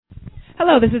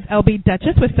Hello, this is LB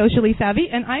Duchess with Socially Savvy,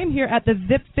 and I am here at the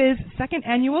zipfizz second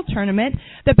annual tournament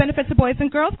that benefits the Boys and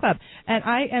Girls Club. And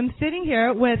I am sitting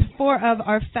here with 4 of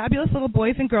our fabulous little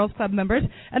Boys and Girls Club members,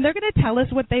 and they're going to tell us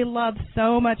what they love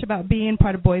so much about being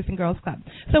part of Boys and Girls Club.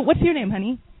 So what's your name,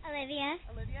 honey? Olivia.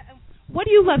 What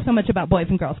do you love so much about Boys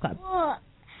and Girls Club? Well,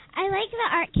 I like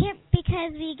the art camp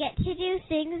because we get to do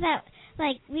things that,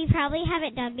 like, we probably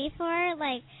haven't done before,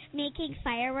 like making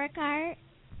firework art.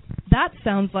 That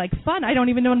sounds like fun. I don't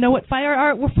even know what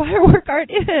firework art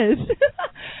is.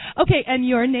 Okay, and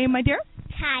your name, my dear?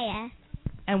 Kaya.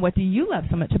 And what do you love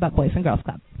so much about Boys and Girls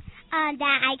Club?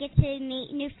 That I get to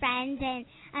meet new friends,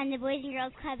 and the Boys and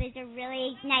Girls Club is a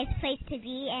really nice place to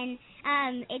be,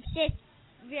 and it's just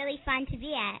really fun to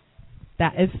be at.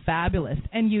 That is fabulous.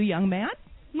 And you, young man?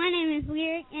 My name is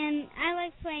Lyric, and I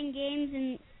like playing games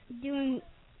and doing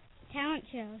talent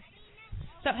shows.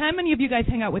 So how many of you guys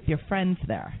hang out with your friends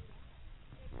there?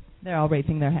 They're all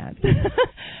raising their hands.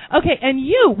 Okay, and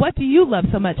you, what do you love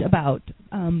so much about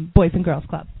Boys and Girls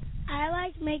Club? I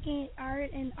like making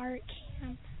art and art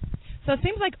camp. So it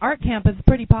seems like art camp is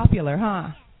pretty popular, huh?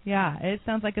 Yeah, it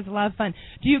sounds like it's a lot of fun.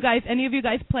 Do you guys, any of you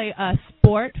guys play a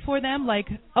sport for them? Like,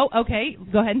 okay,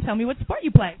 go ahead and tell me what sport you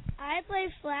play. I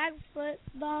play flag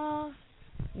football.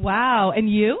 Wow,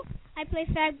 and you? I play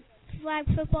flag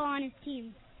football on his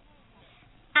team.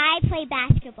 I play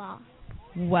basketball.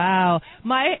 Wow.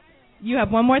 You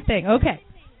have one more thing. Okay.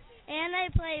 And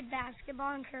I play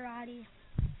basketball and karate.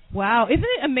 Wow. Isn't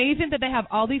it amazing that they have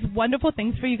all these wonderful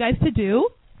things for you guys to do?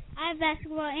 I have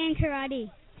basketball and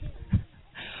karate.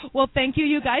 Well, thank you,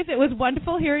 you guys. It was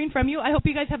wonderful hearing from you. I hope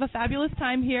you guys have a fabulous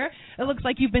time here. It looks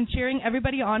like you've been cheering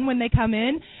everybody on when they come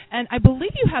in. And I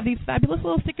believe you have these fabulous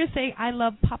little stickers saying, I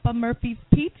love Papa Murphy's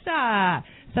Pizza.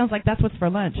 Sounds like that's what's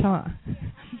for lunch, huh?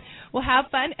 Well,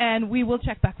 have fun, and we will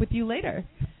check back with you later.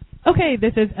 Okay,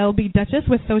 this is LB Duchess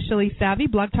with Socially Savvy,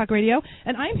 Blog Talk Radio,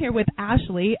 and I'm here with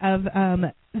Ashley of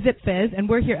zipfizz, and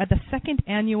we're here at the second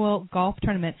annual golf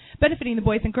tournament benefiting the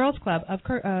Boys and Girls Club of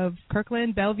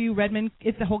Kirkland, Bellevue, Redmond.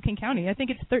 It's the whole King County. I think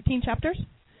it's 13 chapters.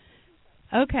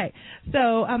 Okay,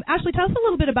 so Ashley, tell us a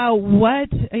little bit about what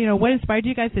inspired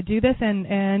you guys to do this,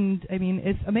 and I mean,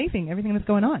 it's amazing everything that's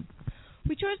going on.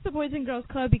 We chose the Boys and Girls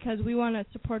Club because we want to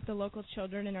support the local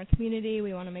children in our community.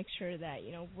 We want to make sure that,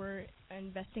 we're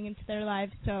investing into their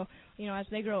lives. So, as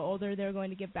they grow older, they're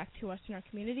going to give back to us in our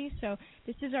community. So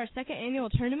this is our second annual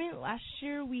tournament. Last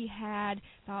year we had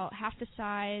about half the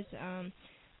size.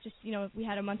 We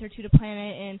had a month or two to plan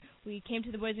it, and we came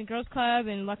to the Boys and Girls Club,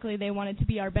 and luckily they wanted to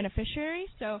be our beneficiary.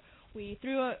 So we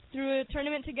threw a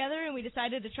tournament together, and we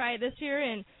decided to try it this year,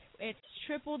 and it's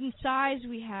tripled in size.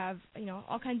 We have,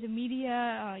 all kinds of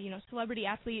media, celebrity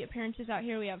athlete appearances out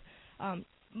here. We have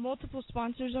multiple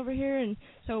sponsors over here, and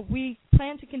so we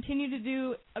plan to continue to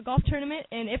do a golf tournament,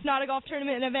 and if not a golf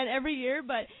tournament, an event every year,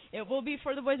 but it will be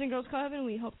for the Boys and Girls Club, and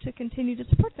we hope to continue to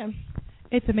support them.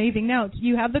 It's amazing. Now,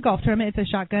 you have the golf tournament. It's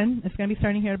a shotgun. It's going to be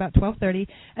starting here at about 12:30,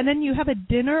 and then you have a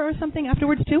dinner or something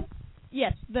afterwards, too?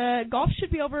 Yes, the golf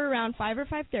should be over around 5 or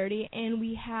 5:30, and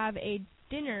we have a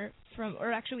dinner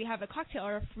we have a cocktail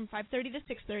hour from 5:30 to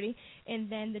 6:30, and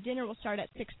then the dinner will start at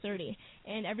 6:30.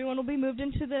 And everyone will be moved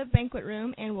into the banquet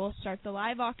room, and we'll start the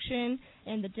live auction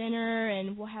and the dinner,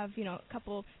 and we'll have, a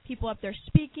couple people up there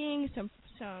speaking, some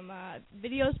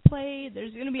videos played.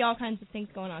 There's going to be all kinds of things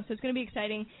going on, so it's going to be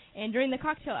exciting. And during the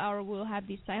cocktail hour, we'll have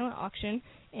the silent auction,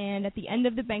 and at the end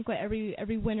of the banquet,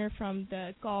 every winner from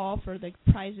the golf or the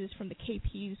prizes from the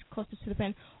KPs closest to the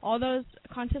pin, all those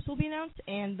contests will be announced,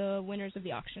 and the winners of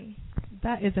the auction.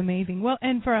 That is amazing. Well,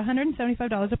 and for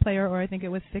 $175 a player, or I think it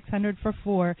was $600 for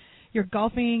 4, you're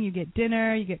golfing, you get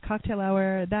dinner, you get cocktail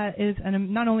hour. That is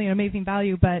not only an amazing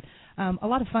value, but a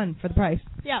lot of fun for the price.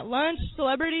 Yeah, lunch,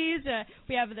 celebrities.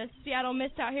 We have the Seattle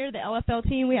Mist out here, the LFL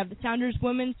team. We have the Sounders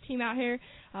women's team out here.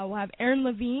 We'll have Aaron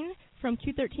Levine from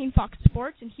Q13 Fox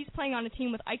Sports, and he's playing on a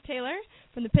team with Ike Taylor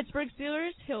from the Pittsburgh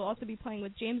Steelers. He'll also be playing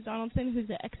with James Donaldson, who's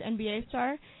the ex-NBA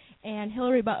star, and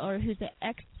Hillary Butler, who's the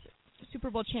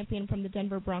ex-Super Bowl champion from the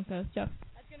Denver Broncos. So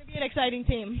that's going to be an exciting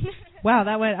team. Wow,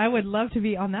 I would love to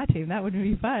be on that team. That would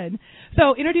be fun.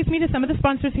 So introduce me to some of the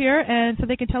sponsors here, and so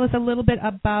they can tell us a little bit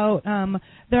about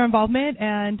their involvement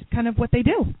and kind of what they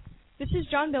do. This is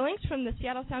John Billings from the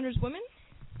Seattle Sounders women.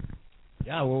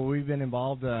 Yeah, well, we've been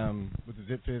involved with the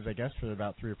zipfizz, I guess, for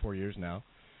about 3 or 4 years now.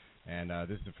 And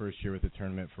this is the first year with the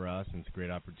tournament for us, and it's a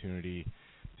great opportunity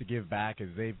to give back as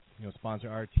they sponsor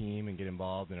our team and get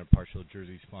involved and are partial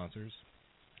jersey sponsors.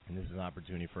 And this is an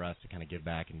opportunity for us to kind of give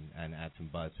back and add some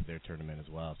buzz to their tournament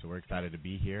as well. So we're excited to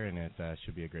be here, and it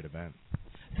should be a great event.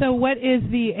 So what is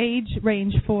the age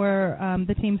range for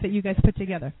the teams that you guys put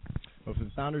together? Well, for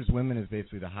the Sounders, women is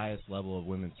basically the highest level of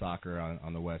women's soccer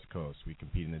on the West Coast. We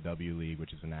compete in the W League,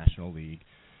 which is a national league.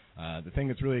 The thing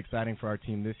that's really exciting for our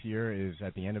team this year is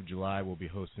at the end of July, we'll be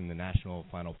hosting the National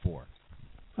Final Four.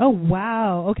 Oh,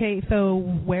 wow. Okay, so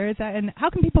where is that? And how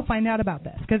can people find out about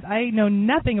this? Because I know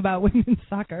nothing about women's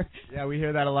soccer. Yeah, we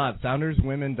hear that a lot.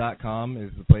 SoundersWomen.com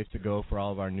is the place to go for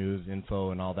all of our news,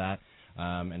 info, and all that.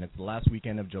 And it's the last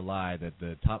weekend of July that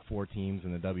the top 4 teams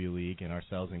in the W League, and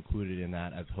ourselves included in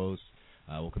that as hosts,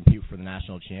 will compete for the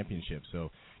national championship.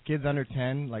 So kids under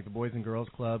 10, like the Boys and Girls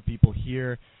Club, people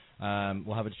here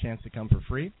will have a chance to come for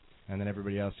free, and then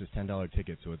everybody else just $10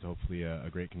 tickets. So it's hopefully a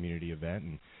great community event.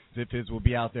 And zipfizz will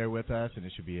be out there with us, and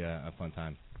it should be a fun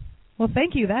time. Well,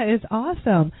 thank you. That is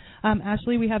awesome.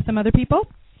 Ashley, we have some other people.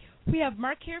 We have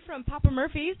Mark here from Papa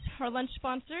Murphy's, our lunch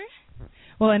sponsor.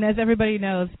 Well, and as everybody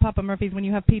knows, Papa Murphy's, when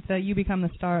you have pizza, you become the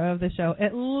star of the show,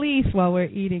 at least while we're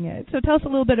eating it. So tell us a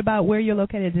little bit about where you're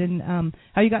located and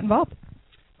how you got involved.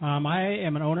 I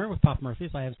am an owner with Papa Murphy's.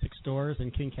 I have 6 stores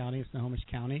in King County, Snohomish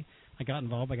County. I got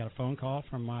involved. I got a phone call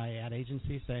from my ad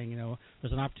agency saying,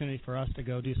 there's an opportunity for us to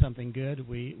go do something good.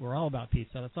 We're all about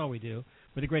pizza. That's all we do.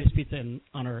 We're the greatest pizza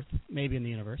on earth, maybe in the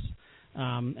universe.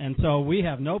 And so we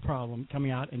have no problem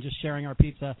coming out and just sharing our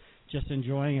pizza, just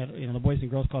enjoying it. The Boys and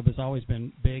Girls Club has always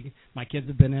been big. My kids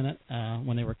have been in it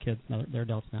when they were kids. Now they're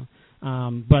adults now.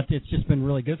 But it's just been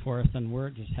really good for us, and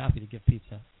we're just happy to give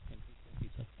pizza.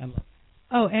 And love.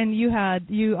 Oh, and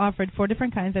you offered 4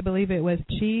 different kinds. I believe it was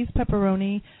cheese,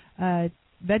 pepperoni,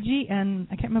 veggie, and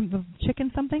I can't remember, the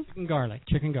chicken something? Chicken garlic.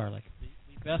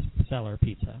 The best seller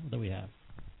pizza that we have.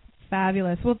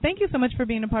 Fabulous. Well, thank you so much for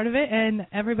being a part of it. And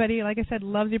everybody, like I said,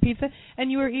 loves your pizza.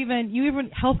 And you even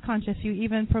health conscious. You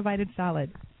even provided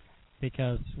salad.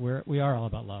 Because we are all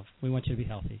about love. We want you to be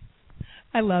healthy.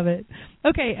 I love it.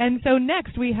 Okay, and so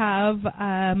next we have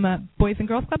Boys and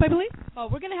Girls Club, I believe. Oh,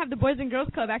 we're going to have the Boys and Girls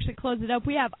Club actually close it up.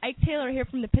 We have Ike Taylor here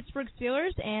from the Pittsburgh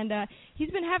Steelers, and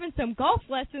he's been having some golf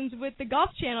lessons with the Golf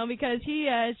Channel because he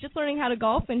is just learning how to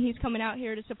golf, and he's coming out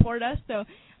here to support us. So,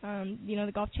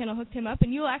 the Golf Channel hooked him up,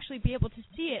 and you'll actually be able to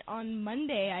see it on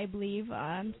Monday, I believe,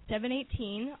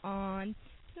 7/18 on...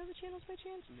 the channels by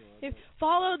chance?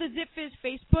 Follow the zipfizz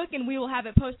Facebook, and we will have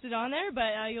it posted on there,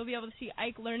 but you'll be able to see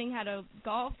Ike learning how to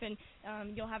golf, and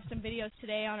you'll have some videos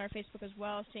today on our Facebook as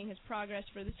well, seeing his progress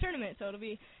for the tournament, so it'll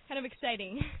be kind of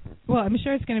exciting. Well, I'm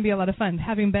sure it's going to be a lot of fun.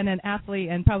 Having been an athlete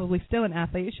and probably still an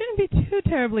athlete, it shouldn't be too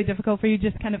terribly difficult for you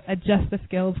to just kind of adjust the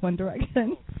skills one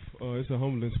direction. It's a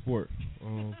humbling sport.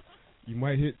 You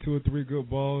might hit 2 or 3 good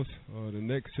balls. The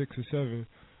next 6 or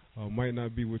 7 might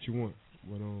not be what you want,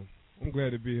 but I'm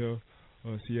glad to be here,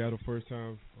 Seattle, first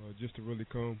time, just to really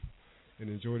come and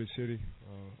enjoy the city.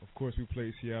 Of course, we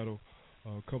played Seattle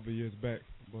a couple of years back,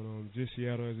 but just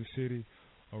Seattle as a city.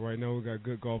 Right now, we got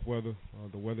good golf weather.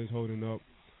 The weather's holding up.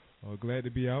 Glad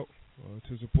to be out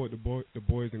to support the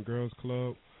Boys and Girls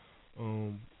Club.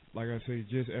 Like I say,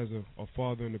 just as a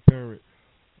father and a parent,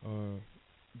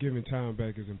 giving time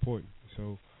back is important.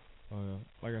 So,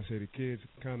 like I say, the kids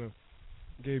kind of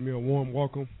gave me a warm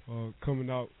welcome coming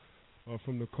out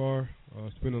from the car,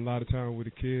 spending a lot of time with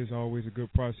the kids, always a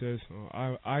good process.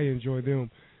 I enjoy them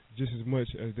just as much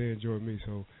as they enjoy me,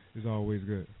 so it's always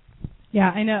good. Yeah,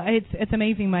 I know. It's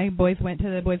amazing. My boys went to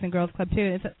the Boys and Girls Club,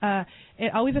 too.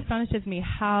 It always astonishes me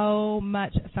how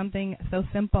much something so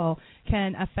simple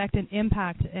can affect and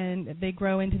impact, and they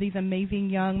grow into these amazing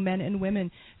young men and women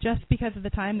just because of the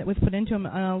time that was put into them.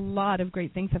 And a lot of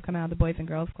great things have come out of the Boys and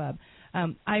Girls Club.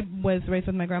 I was raised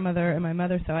with my grandmother and my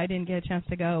mother, so I didn't get a chance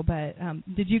to go. But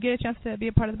did you get a chance to be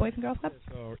a part of the Boys and Girls Club?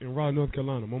 In Raleigh, North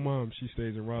Carolina. My mom, she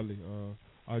stays in Raleigh.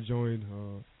 I joined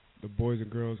the Boys and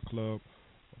Girls Club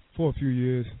for a few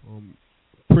years,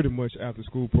 pretty much after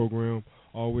school program.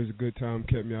 Always a good time,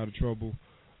 kept me out of trouble.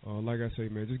 Like I say,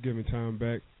 man, just giving time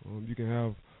back. You can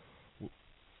have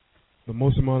the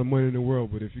most amount of money in the world,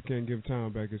 but if you can't give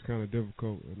time back, it's kind of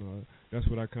difficult. And that's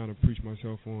what I kind of preach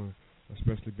myself on,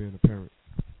 especially being a parent.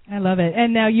 I love it.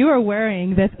 And now you are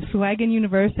wearing this Swaggin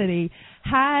University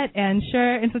hat and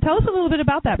shirt. And so tell us a little bit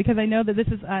about that, because I know that this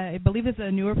is, I believe this is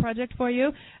a newer project for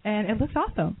you, and it looks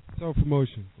awesome. It's our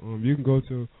promotion. You can go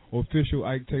to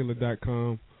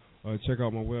officialiketaylor.com, check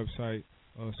out my website,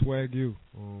 Swag You.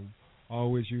 I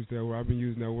always use that word. I've been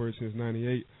using that word since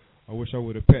 '98. I wish I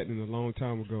would have patented it a long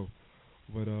time ago.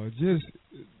 But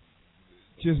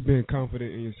just being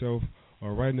confident in yourself,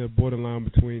 right in that borderline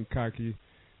between cocky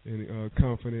and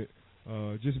confident,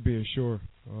 just being sure,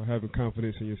 having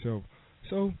confidence in yourself.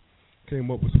 So, came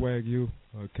up with Swag You,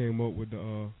 came up with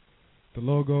the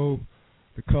logo,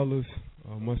 the colors.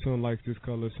 My son likes this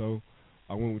color, so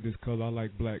I went with this color. I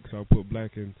like black, so I put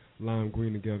black and lime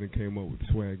green together and came up with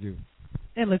Swag You.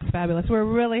 It looks fabulous. We're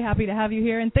really happy to have you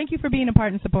here, and thank you for being a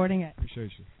part and supporting it.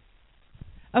 Appreciate you.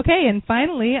 Okay, and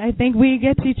finally, I think we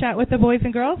get to chat with the Boys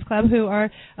and Girls Club, who are,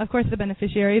 of course, the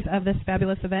beneficiaries of this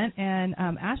fabulous event. And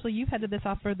Ashley, you've headed this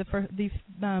off for these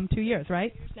 2 years,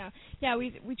 right? Yeah,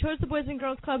 we chose the Boys and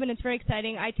Girls Club, and it's very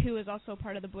exciting. I, too, was also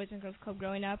part of the Boys and Girls Club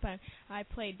growing up. I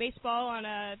played baseball on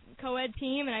a co-ed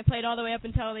team, and I played all the way up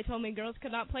until they told me girls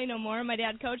could not play no more. My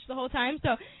dad coached the whole time,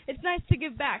 so it's nice to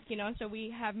give back, you know. So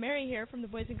we have Mary here from the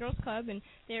Boys and Girls Club, and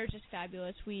they are just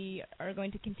fabulous. We are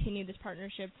going to continue this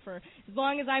partnership for as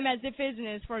long as I'm at zipfizz,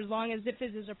 and for as long as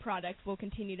zipfizz is a product, we'll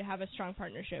continue to have a strong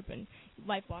partnership and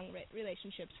lifelong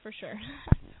relationships for sure.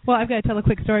 Well, I've got to tell a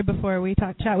quick story before we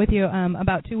chat with you.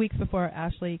 About 2 weeks before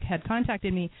Ashley had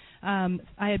contacted me, I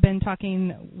had been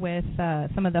talking with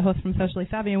some of the hosts from Socially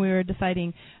Savvy, and we were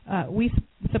deciding we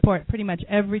support pretty much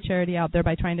every charity out there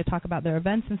by trying to talk about their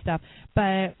events and stuff.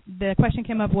 But the question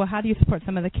came up, well, how do you support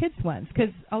some of the kids ones? Because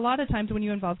a lot of times when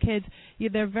you involve kids,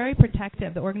 they're very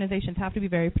protective. The organizations have to be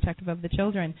very protective of the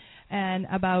children. And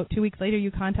about 2 weeks later,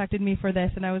 you contacted me for this,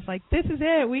 and I was like, this is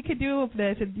it. We could do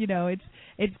this. And, you know,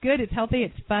 it's good, it's healthy,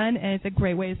 it's fun, and it's a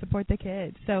great way to support the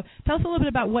kids. So tell us a little bit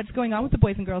about what's going on with the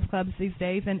Boys and Girls Clubs these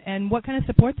days and what kind of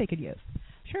support they could use.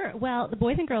 Sure. Well, the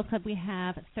Boys and Girls Club, we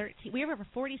have over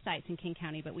 40 sites in King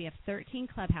County, but we have 13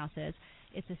 clubhouses.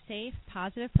 It's a safe,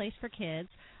 positive place for kids.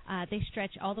 They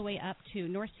stretch all the way up to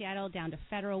North Seattle, down to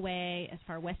Federal Way, as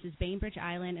far west as Bainbridge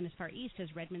Island, and as far east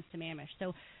as Redmond to Mamish.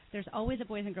 So there's always a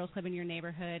Boys and Girls Club in your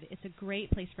neighborhood. It's a great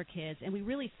place for kids, and we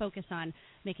really focus on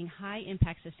making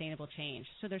high-impact, sustainable change.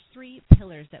 So there's 3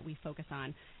 pillars that we focus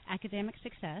on. Academic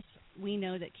success. We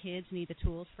know that kids need the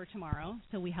tools for tomorrow,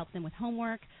 so we help them with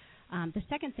homework. The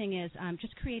second thing is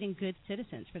just creating good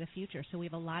citizens for the future. So we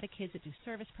have a lot of kids that do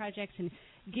service projects and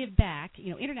give back,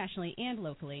 you know, internationally and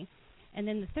locally. And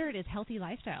then the third is healthy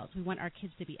lifestyles. We want our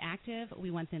kids to be active. We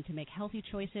want them to make healthy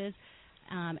choices.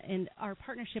 And our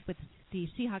partnership with the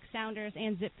Seahawks Sounders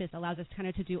and zipfizz allows us kind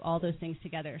of to do all those things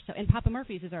together. So, and Papa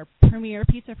Murphy's is our premier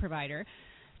pizza provider.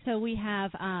 So we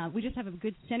just have a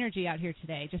good synergy out here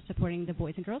today, just supporting the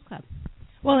Boys and Girls Club.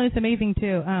 Well, and it's amazing,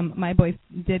 too. My boys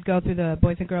did go through the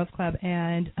Boys and Girls Club,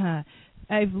 and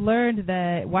I've learned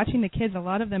that watching the kids, a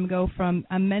lot of them go from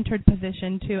a mentored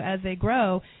position to, as they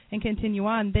grow and continue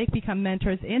on, they become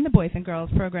mentors in the Boys and Girls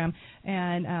program.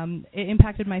 And it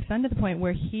impacted my son to the point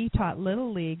where he taught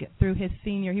Little League through his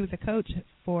senior. He was a coach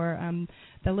for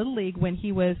the Little League when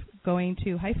he was going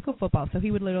to high school football. So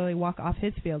he would literally walk off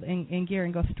his field in gear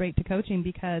and go straight to coaching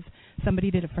because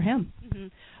somebody did it for him. Mm-hmm.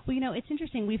 Well, you know, it's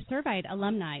interesting. We've surveyed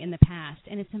alumni in the past,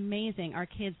 and it's amazing. Our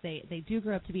kids, they do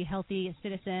grow up to be healthy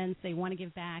citizens. They want to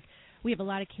give back. We have a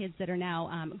lot of kids that are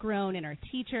now grown and are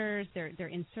teachers. They're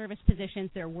in service positions.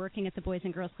 They're working at the Boys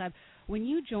and Girls Club. When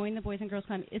you join the Boys and Girls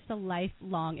Club, it's a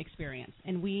lifelong experience,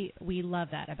 and we love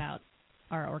that about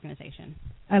our organization.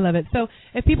 I love it. So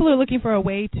if people are looking for a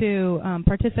way to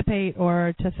participate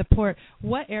or to support,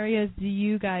 what areas do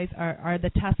you guys are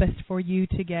the toughest for you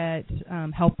to get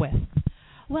help with?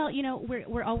 Well, you know,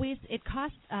 we're always, it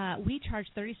costs, we charge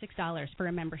 $36 for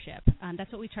a membership.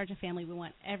 That's what we charge a family.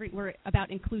 We're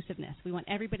about inclusiveness. We want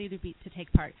everybody to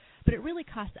take part. But it really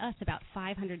costs us about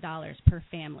 $500 per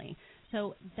family.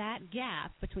 So that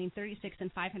gap between $36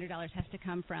 and $500 has to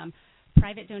come from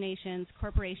private donations,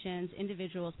 corporations,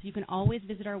 individuals. You can always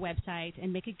visit our website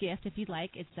and make a gift if you'd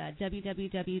like. It's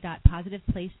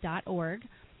www.positiveplace.org.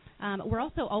 We're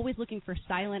also always looking for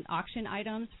silent auction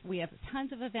items. We have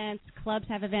tons of events. Clubs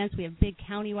have events. We have big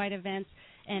countywide events.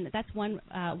 And that's one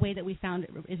way that we found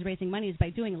is raising money is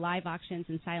by doing live auctions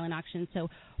and silent auctions. So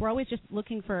we're always just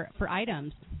looking for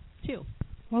items, too.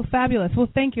 Well, fabulous. Well,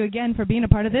 thank you again for being a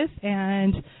part of this.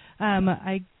 And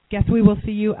I guess we will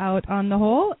see you out on the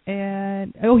hole.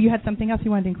 And you had something else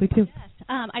you wanted to include, too. Yes.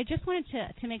 I just wanted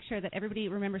to make sure that everybody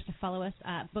remembers to follow us,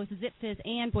 both zipfizz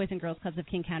and Boys and Girls Clubs of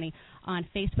King County, on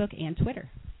Facebook and Twitter.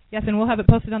 Yes, and we'll have it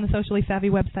posted on the Socially Savvy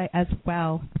website as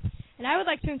well. And I would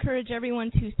like to encourage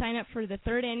everyone to sign up for the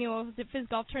 3rd annual zipfizz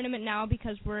golf tournament now,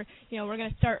 because we're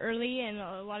going to start early, and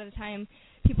a lot of the time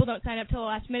people don't sign up till the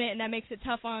last minute, and that makes it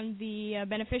tough on the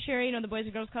beneficiary, the Boys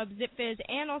and Girls Club, zipfizz,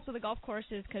 and also the golf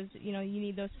courses, because you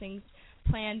need those things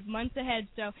planned months ahead.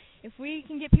 So if we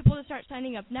can get people to start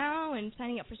signing up now and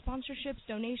signing up for sponsorships,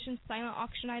 donations, silent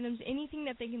auction items, anything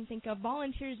that they can think of,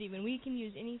 volunteers even, we can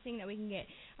use anything that we can get.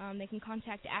 They can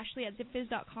contact Ashley at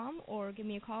zipfizz.com or give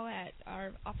me a call at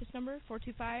our office number,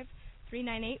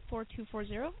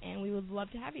 425-398-4240, and we would love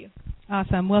to have you.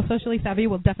 Awesome. Well, Socially Savvy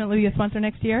will definitely be a sponsor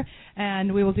next year,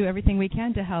 and we will do everything we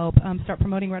can to help start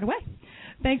promoting right away.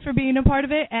 Thanks for being a part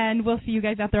of it, and we'll see you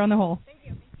guys out there on the hole. Thank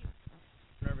you.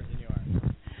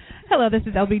 Hello, this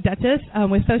is LB Duchess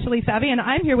with Socially Savvy, and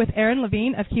I'm here with Aaron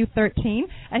Levine of Q13,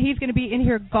 and he's going to be in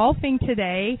here golfing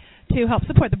today to help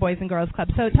support the Boys and Girls Club.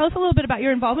 So tell us a little bit about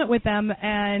your involvement with them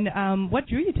and what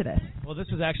drew you to this. Well, this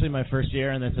was actually my first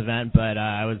year in this event, but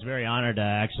I was very honored to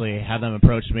actually have them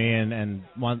approach me and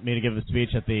want me to give a speech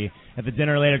at the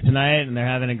dinner later tonight, and they're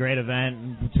having a great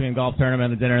event between golf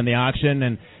tournament, the dinner, and the auction.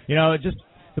 And, you know, just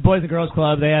the Boys and Girls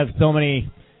Club, they have so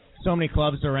many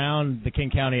clubs around the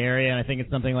King County area, and I think it's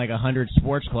something like 100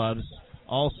 sports clubs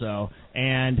also.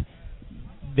 And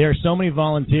there are so many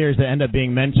volunteers that end up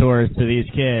being mentors to these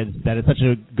kids that it's such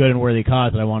a good and worthy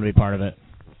cause that I want to be part of it.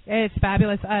 It's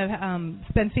fabulous. I've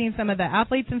been seeing some of the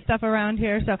athletes and stuff around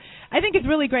here, so I think it's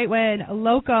really great when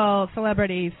local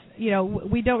celebrities, you know,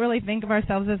 we don't really think of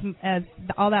ourselves as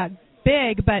all that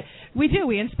big, but we do.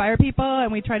 We inspire people,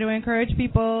 and we try to encourage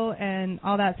people and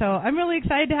all that. So I'm really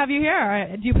excited to have you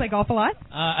here. Do you play golf a lot?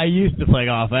 I used to play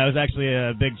golf. I was actually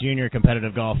a big junior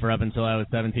competitive golfer up until I was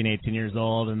 17, 18 years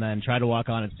old, and then tried to walk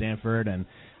on at Stanford, and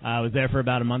I was there for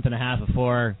about a month and a half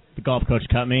before the golf coach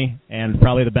cut me, and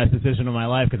probably the best decision of my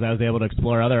life because I was able to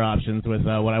explore other options with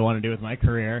what I want to do with my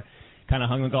career. Kind of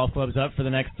hung the golf clubs up for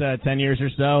the next 10 years or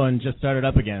so and just started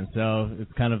up again. So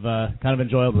it's kind of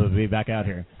enjoyable to be back out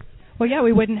here. Well, yeah,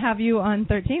 we wouldn't have you on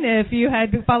 13 if you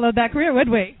had followed that career, would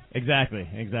we? Exactly.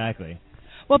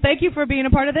 Well, thank you for being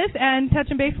a part of this and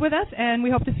touching base with us, and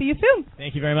we hope to see you soon.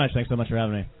 Thank you very much. Thanks so much for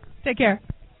having me. Take care.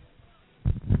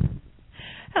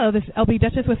 Hello, this is LB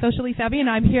Duchess with Socially Savvy, and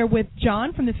I'm here with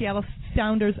John from the Seattle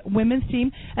Sounders women's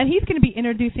team, and he's going to be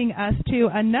introducing us to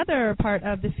another part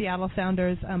of the Seattle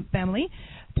Sounders family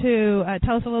to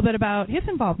tell us a little bit about his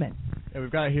involvement. Yeah,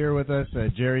 we've got here with us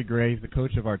Jerry Gray, the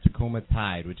coach of our Tacoma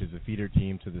Tide, which is a feeder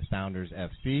team to the Sounders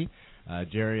FC.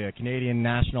 Jerry, a Canadian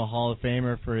National Hall of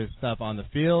Famer for his stuff on the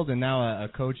field, and now a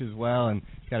coach as well, and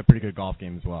he's got a pretty good golf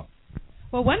game as well.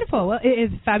 Well, wonderful. Well, it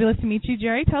is fabulous to meet you,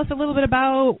 Jerry. Tell us a little bit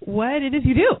about what it is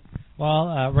you do.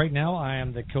 Well, right now I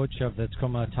am the coach of the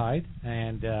Tacoma Tide,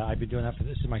 and I've been doing that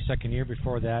this is my second year.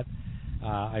 Before that,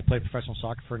 I played professional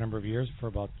soccer for a number of years, for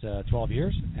about 12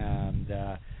 years,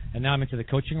 and now I'm into the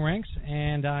coaching ranks,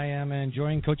 and I am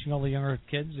enjoying coaching all the younger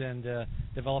kids and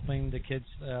developing the kids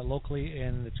locally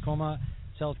in the Tacoma,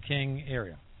 South King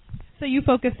area. So you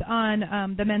focus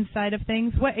on the men's side of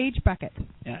things. What age bracket?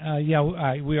 We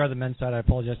are the men's side. I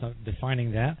apologize for not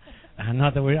defining that.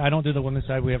 Not that I don't do the women's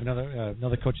side. We have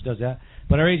another coach who does that.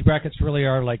 But our age brackets really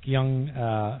are like young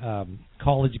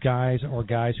college guys or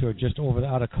guys who are just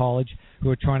out of college who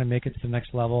are trying to make it to the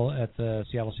next level at the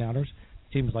Seattle Sounders,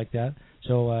 teams like that.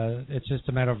 So it's just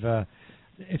a matter of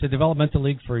it's a developmental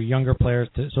league for younger players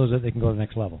so that they can go to the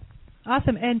next level.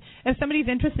 Awesome. And if somebody's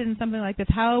interested in something like this,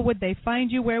 how would they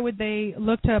find you? Where would they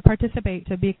look to participate,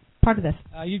 to be part of this?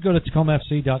 You go to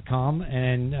TacomaFC.com,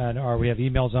 or we have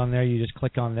emails on there. You just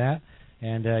click on that,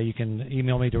 and you can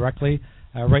email me directly.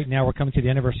 Right now, we're coming to the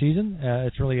end of our season.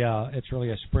 It's really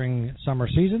a spring-summer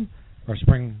season, or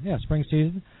spring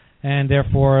season, and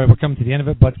therefore we're coming to the end of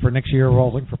it. But for next year, we're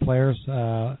all looking for players,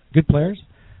 good players,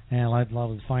 and I'd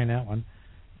love to find that one.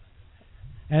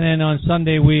 And then on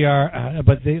Sunday we are,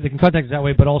 but they can contact us that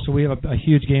way. But also we have a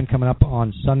huge game coming up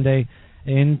on Sunday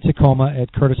in Tacoma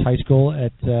at Curtis High School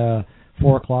at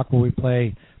 4 o'clock, where we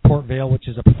play Port Vale, which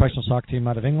is a professional soccer team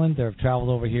out of England. They've traveled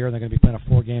over here, and they're going to be playing a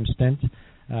 4-game stint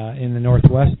in the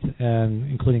Northwest,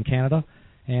 including Canada.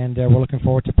 And we're looking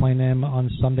forward to playing them on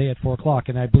Sunday at 4 o'clock.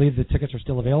 And I believe the tickets are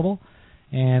still available.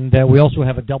 And we also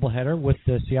have a doubleheader with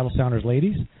the Seattle Sounders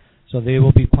ladies, so they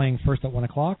will be playing first at 1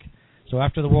 o'clock. So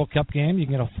after the World Cup game, you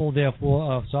can get a full day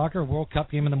of soccer. World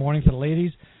Cup game in the morning for the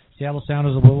ladies, Seattle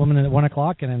Sounders of the women at 1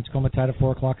 o'clock, and then Tacoma Tide at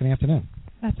 4 o'clock in the afternoon.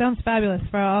 That sounds fabulous.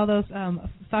 For all those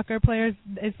soccer players,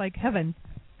 it's like heaven.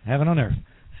 Heaven on earth.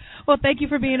 Well, thank you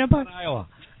for being a part. It's not Iowa.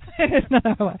 It's not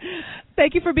Iowa.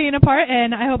 Thank you for being a part,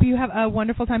 and I hope you have a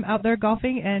wonderful time out there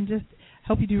golfing, and just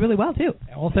hope you do really well, too.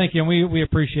 Well, thank you, and we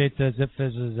appreciate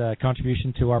zipfizz's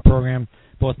contribution to our program,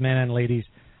 both men and ladies.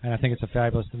 And I think it's a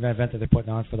fabulous event that they're putting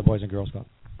on for the Boys and Girls Club.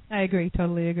 I agree,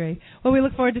 totally agree. Well, we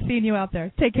look forward to seeing you out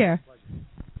there. Take care.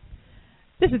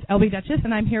 This is LB Duchess,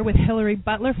 and I'm here with Hillary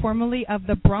Butler, formerly of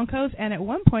the Broncos and at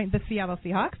one point the Seattle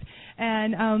Seahawks.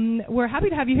 And we're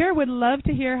happy to have you here. Would love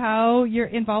to hear how you're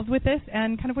involved with this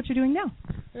and kind of what you're doing now.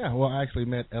 Yeah, well, I actually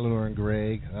met Eleanor and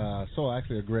Greg. Saw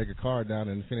actually a Greg a card down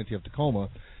in Infinity of Tacoma,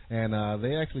 and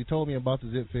they actually told me about the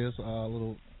zipfizz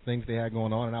little things they had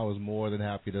going on, and I was more than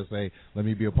happy to say, let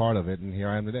me be a part of it, and here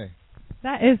I am today.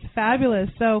 That is fabulous.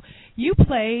 So you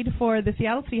played for the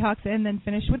Seattle Seahawks and then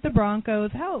finished with the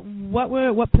Broncos.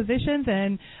 What positions?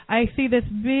 And I see this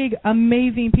big,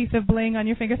 amazing piece of bling on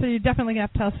your finger, so you're definitely going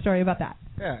to have to tell a story about that.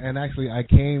 Yeah, and actually I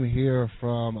came here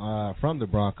from the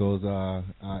Broncos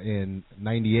in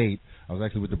 '98. I was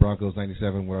actually with the Broncos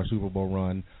 '97, where our Super Bowl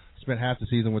run. Spent half the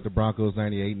season with the Broncos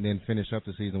 '98, and then finished up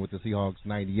the season with the Seahawks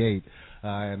 '98.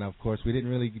 And of course, we didn't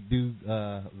really do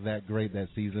that great that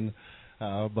season.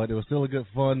 But it was still a good,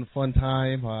 fun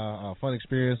time, fun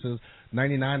experiences.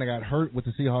 '99, I got hurt with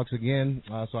the Seahawks again,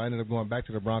 so I ended up going back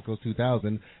to the Broncos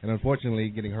 2000, and unfortunately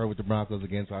getting hurt with the Broncos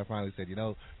again. So I finally said,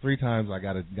 3 times I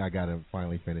gotta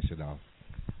finally finish it off.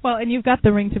 Well, and you've got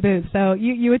the ring to boot, so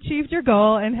you achieved your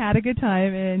goal and had a good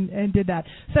time and did that.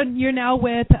 So you're now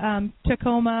with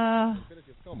Tacoma.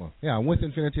 Yeah, I'm with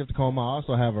Infinity of Tacoma. I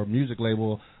also have a music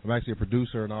label. I'm actually a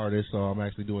producer and artist, so I'm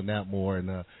actually doing that more. And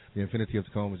the Infinity of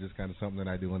Tacoma is just kind of something that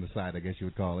I do on the side, I guess you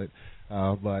would call it.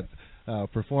 But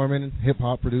performing,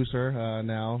 hip-hop producer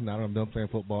now that I'm done playing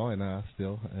football and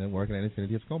still working at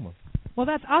Infinity of Tacoma. Well,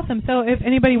 that's awesome. So if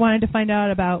anybody wanted to find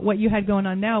out about what you had going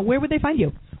on now, where would they find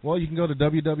you? Well, you can go to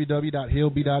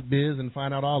www.hillb.biz and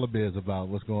find out all the biz about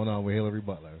what's going on with Hillary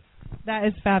Butler. That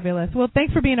is fabulous. Well,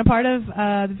 thanks for being a part of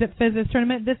the zipfizz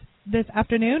tournament this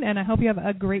afternoon, and I hope you have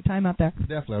a great time out there.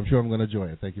 Definitely. I'm sure I'm going to enjoy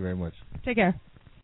it. Thank you very much. Take care.